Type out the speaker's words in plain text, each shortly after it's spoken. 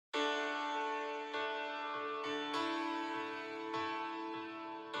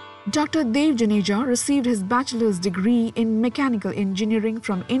Dr. Dev Joneja received his bachelor's degree in mechanical engineering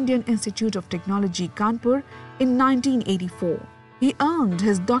from Indian Institute of Technology Kanpur in 1984. He earned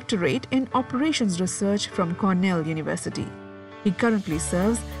his doctorate in operations research from Cornell University. He currently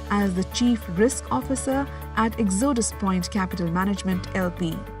serves as the Chief Risk Officer at Exodus Point Capital Management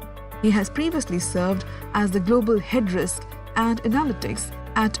LP. He has previously served as the Global Head Risk and Analytics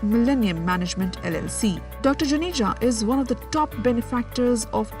at Millennium Management LLC. Dr. Joneja is one of the top benefactors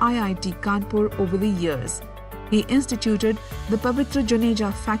of IIT Kanpur over the years. He instituted the Pavitra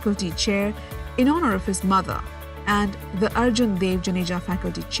Joneja Faculty Chair in honor of his mother and the Arjun Dev Joneja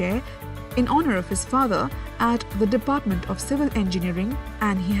Faculty Chair in honor of his father at the Department of Civil Engineering,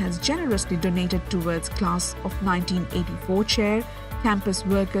 and he has generously donated towards Class of 1984 Chair, Campus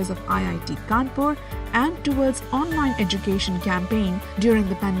Workers of IIT Kanpur, and towards online education campaign during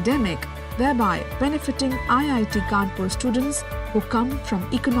the pandemic, thereby benefiting IIT Kanpur students who come from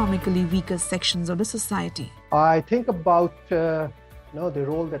economically weaker sections of the society. I think about the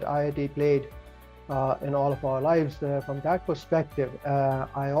role that IIT played in all of our lives from that perspective.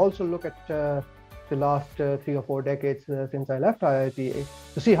 I also look at the last 3 or 4 decades since I left IIT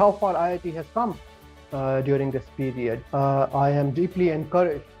to see how far IIT has come during this period. I am deeply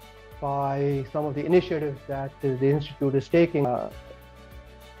encouraged by some of the initiatives that the Institute is taking.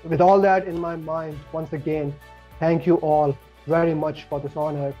 With all that in my mind, once again, thank you all very much for this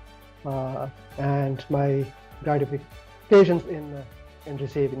honor and my gratifications in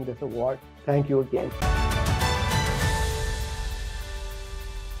receiving this award. Thank you again.